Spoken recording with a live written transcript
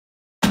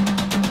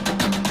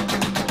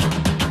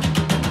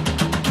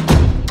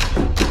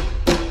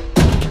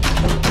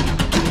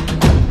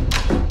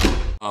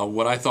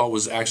What I thought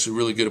was actually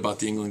really good about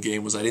the England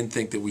game was I didn't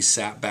think that we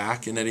sat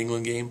back in that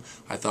England game.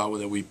 I thought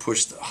that we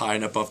pushed high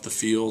enough up the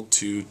field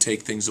to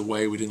take things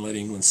away. We didn't let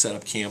England set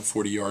up camp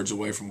 40 yards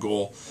away from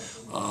goal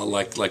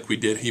like we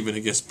did even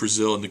against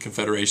Brazil in the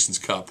Confederations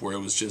Cup, where it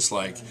was just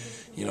like,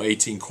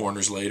 18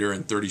 corners later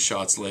and 30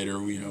 shots later.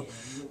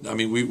 I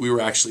mean, we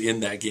were actually in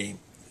that game.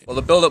 Well,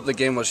 the build-up of the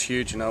game was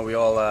huge. We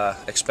all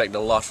expected a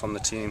lot from the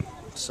team.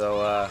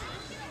 So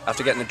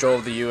after getting the draw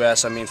with the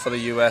US, I mean, for the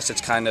US,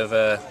 it's kind of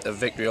a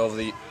victory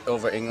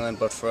over England,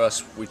 but for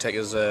us, we take it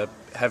as a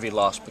heavy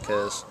loss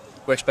because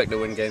we expect to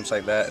win games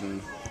like that,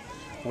 and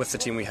with the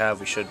team we have,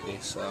 we should be.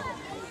 So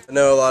I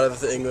know a lot of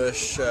the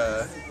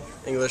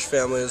English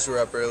families were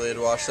up early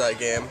to watch that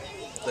game.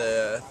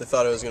 They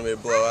thought it was going to be a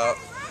blowout.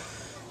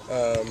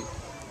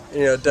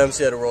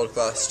 Dempsey had a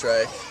world-class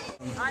strike.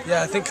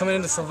 Yeah, I think coming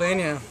into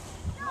Slovenia,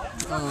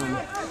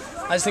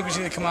 I just think we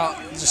should come out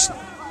just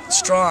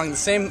strong. The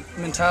same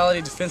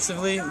mentality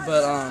defensively,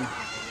 but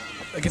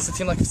against a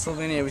team like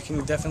Slovenia, we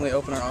can definitely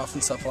open our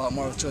offense up a lot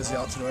more with Josie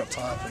Altidore up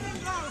top. And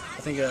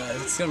I think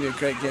it's going to be a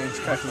great game, it's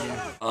a cracking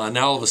game.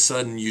 Now all of a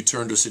sudden you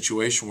turn to a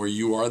situation where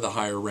you are the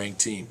higher-ranked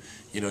team.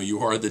 You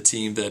are the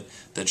team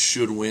that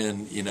should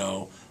win.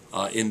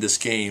 In this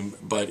game,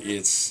 but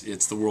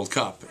it's the World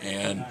Cup,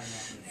 and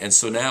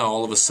so now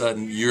all of a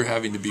sudden you're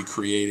having to be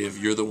creative.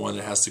 You're the one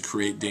that has to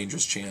create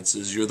dangerous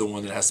chances. You're the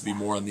one that has to be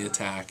more on the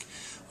attack.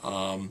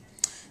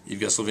 You've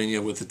got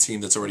Slovenia with a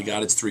team that's already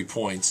got its 3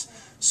 points,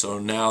 so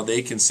now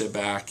they can sit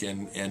back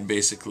and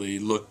basically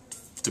look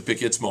to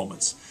pick its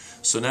moments.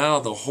 So now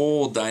the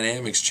whole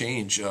dynamics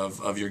change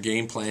of your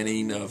game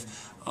planning,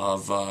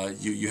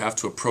 you have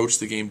to approach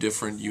the game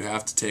different. You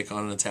have to take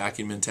on an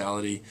attacking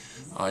mentality.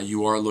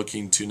 You are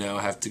looking to now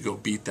have to go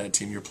beat that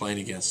team you're playing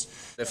against.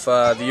 If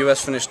the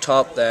US finish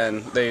top,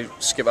 then they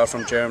skip out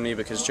from Germany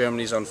because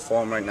Germany's on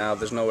form right now.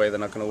 There's no way they're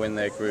not going to win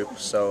their group.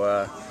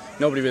 So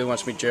nobody really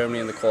wants to meet Germany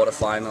in the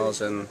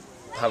quarterfinals and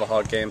have a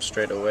hard game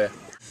straight away.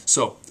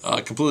 So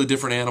a completely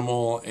different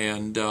animal,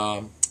 and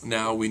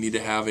now we need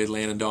to have a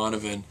Landon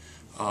Donovan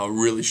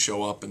really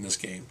show up in this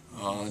game.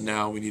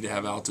 Now we need to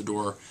have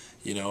Altidore,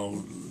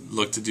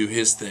 look to do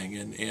his thing,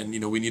 and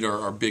we need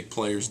our big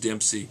players,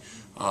 Dempsey,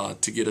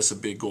 to get us a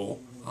big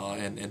goal,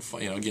 and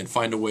again,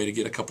 find a way to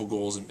get a couple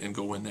goals and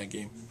go win that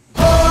game.